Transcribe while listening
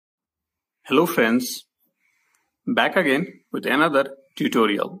Hello friends, back again with another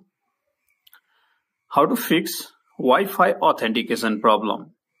tutorial. How to fix Wi-Fi authentication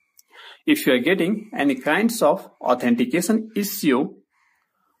problem. If you are getting any kinds of authentication issue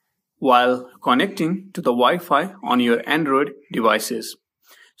while connecting to the Wi-Fi on your Android devices.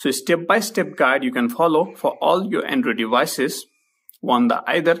 So step-by-step guide you can follow for all your Android devices. One the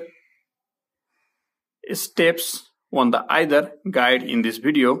either guide in this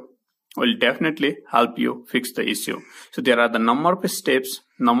video will definitely help you fix the issue. So there are the number of steps,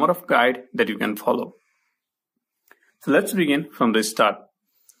 number of guide that you can follow. So let's begin from the start.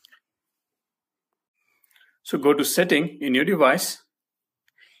 So go to setting in your device.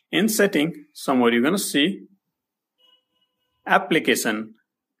 In setting, somewhere you're going to see application.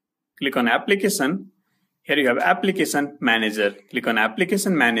 Click on application. Here you have application manager. Click on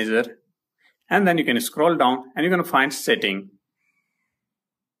application manager and then you can scroll down and you're going to find setting.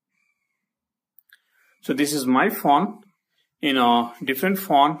 So this is my phone. In a different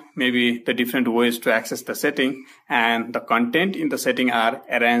phone, maybe the different ways to access the setting, and the content in the setting are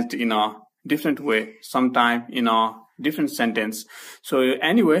arranged in a different way, sometime in a different sentence. So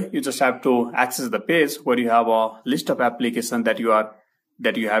anyway, you just have to access the page where you have a list of applications that you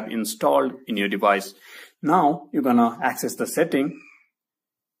have installed in your device. Now you're gonna access the setting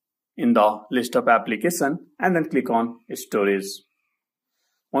in the list of application and then click on storage.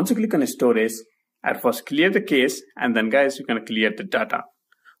 Once you click on storage, at first clear the cache and then guys you can clear the data.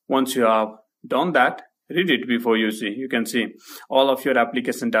 Once you have done that, read it before you see. You can see all of your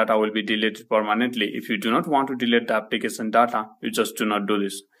application data will be deleted permanently. If you do not want to delete the application data, you just do not do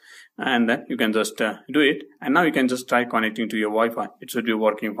this. And then you can just do it. And now you can just try connecting to your Wi-Fi. It should be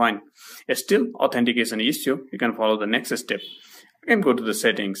working fine. Still authentication issue, you can follow the next step. You can go to the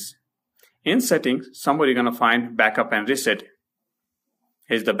settings. In settings, somewhere you're going to find backup and reset.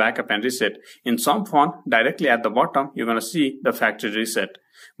 Here's the backup and reset. In some phone, directly at the bottom, you're going to see the factory reset.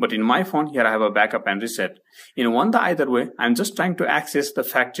 But in my phone, here I have a backup and reset. In one the either way, I'm just trying to access the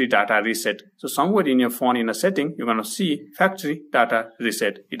factory data reset. So somewhere in your phone in a setting, you're going to see factory data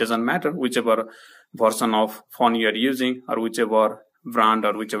reset. It doesn't matter whichever version of phone you're using or whichever brand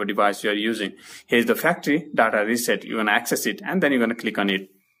or whichever device you're using. Here's the factory data reset. You're going to access it and then you're going to click on it.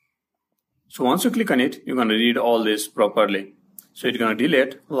 So once you click on it, you're going to read all this properly. So it's going to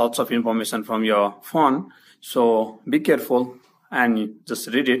delete lots of information from your phone. So be careful and just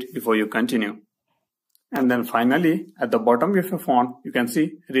read it before you continue. And then finally, at the bottom of your phone, you can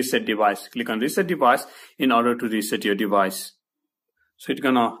see reset device. Click on reset device in order to reset your device. So it's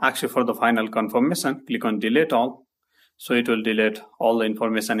going to ask you for the final confirmation. Click on delete all. So it will delete all the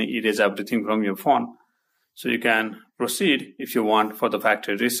information and erase everything from your phone. So you can proceed if you want for the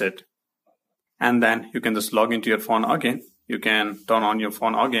factory reset. And then you can just log into your phone again. You can turn on your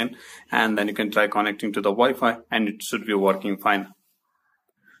phone again and then you can try connecting to the Wi-Fi and it should be working fine.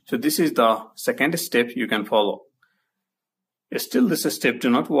 So this is the second step you can follow. If still this step do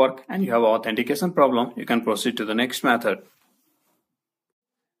not work and you have an authentication problem, you can proceed to the next method.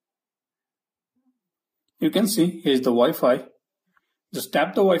 You can see here's the Wi-Fi. Just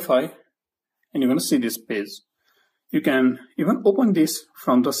tap the Wi-Fi and you're going to see this page. You can even open this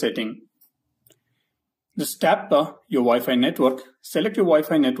from the setting. Just tap your Wi-Fi network, select your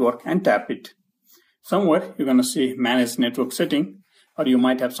Wi-Fi network and tap it. Somewhere you're going to see manage network setting or you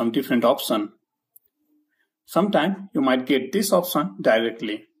might have some different option. Sometime you might get this option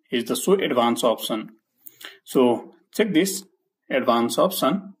directly. Here's the show advanced option. So check this advanced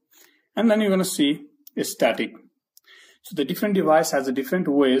option and then you're going to see static. So the different device has a different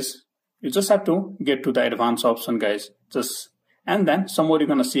ways. You just have to get to the advanced option guys. And then somewhere you're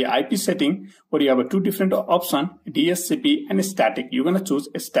going to see IP setting where you have two different options, DSCP and static. You're going to choose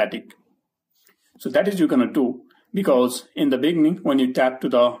static. So that is you're going to do because in the beginning when you tap to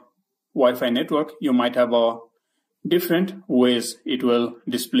the Wi-Fi network, you might have a different ways it will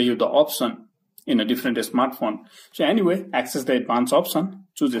display you the option in a different smartphone. So anyway, access the advanced option,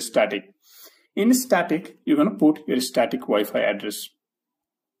 choose a static. In static, you're going to put your static Wi-Fi address.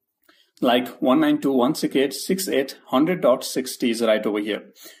 Like 192.168.168.100.60 is right over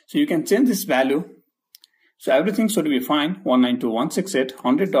here. So you can change this value. So everything should be fine.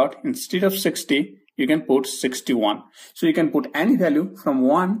 192.168.100. Instead of 60, you can put 61. So you can put any value from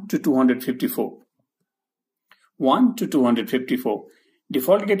 1 to 254. 1 to 254.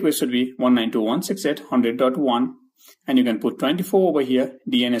 Default gateway should be 192.168.100.1. And you can put 24 over here.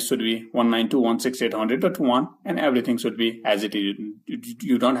 DNS should be 192.168.100.1 and everything should be as it is.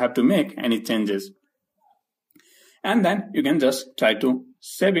 You don't have to make any changes. And then you can just try to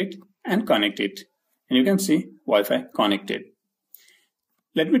save it and connect it. And you can see Wi-Fi connected.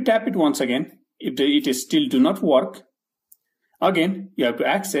 Let me tap it once again. If it is still do not work, again you have to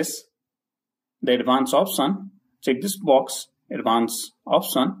access the advanced option. Check this box, advanced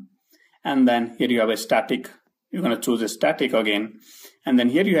option, and then here you have a static. You're going to choose a static again, and then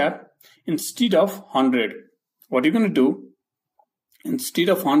here you have, instead of 100, what you're going to do, instead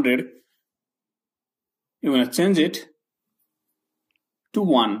of 100, you're going to change it to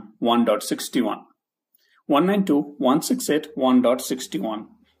 1.61. 192.168.1.61.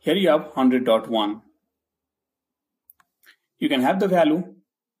 Here you have 100.1. You can have the value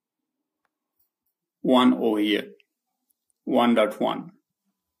 1 over here, 1.1.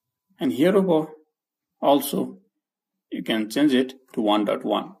 And here over also you can change it to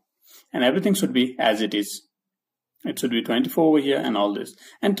 1.1. And everything should be as it is. It should be 24 over here and all this.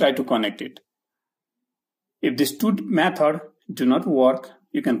 And try to connect it. If these two methods do not work,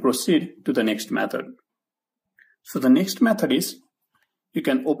 you can proceed to the next method. So the next method is, you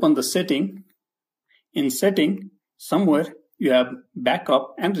can open the setting. In setting, somewhere you have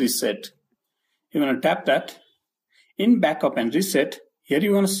backup and reset. You're going to tap that. In backup and reset, here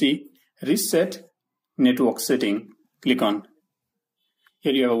you're going to see reset network setting. Click on.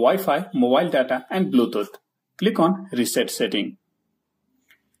 Here you have a Wi-Fi, mobile data and Bluetooth. Click on reset setting.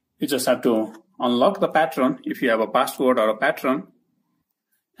 You just have to unlock the pattern if you have a password or a pattern.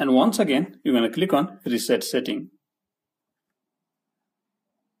 And once again, you're going to click on reset setting.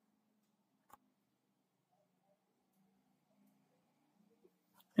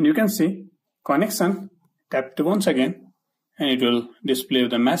 And you can see connection. Tap it once again and it will display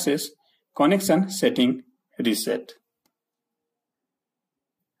the message connection setting reset.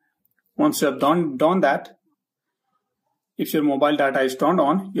 Once you have done that, if your mobile data is turned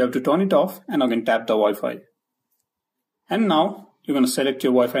on, you have to turn it off and again tap the Wi-Fi. And now you're going to select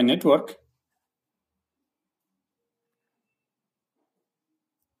your Wi-Fi network.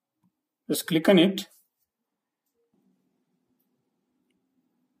 Just click on it.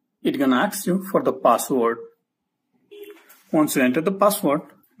 It's going to ask you for the password. Once you enter the password,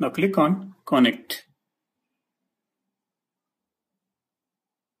 now click on connect.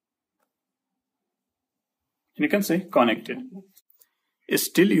 And you can say connected.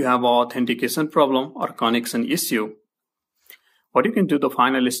 Still you have an authentication problem or connection issue. What you can do, the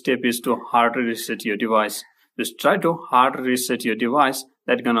final step is to hard reset your device. Just try to hard reset your device.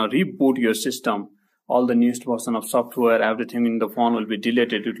 That's gonna reboot your system. All the newest version of software, everything in the phone will be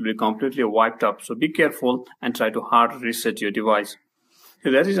deleted. It will be completely wiped up. So be careful and try to hard reset your device.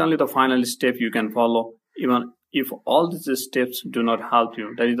 So that is only the final step you can follow. Even if all these steps do not help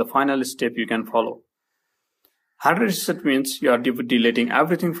you, that is the final step you can follow. Hard reset means you are deleting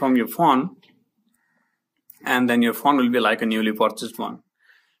everything from your phone, and then your phone will be like a newly purchased one.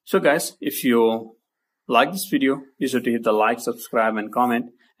 So guys, if you like this video, be sure to hit the like, subscribe and comment,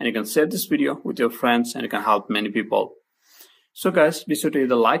 and you can share this video with your friends and you can help many people. So guys, be sure to hit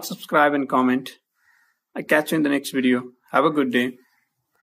the like, subscribe and comment. I'll catch you in the next video. Have a good day.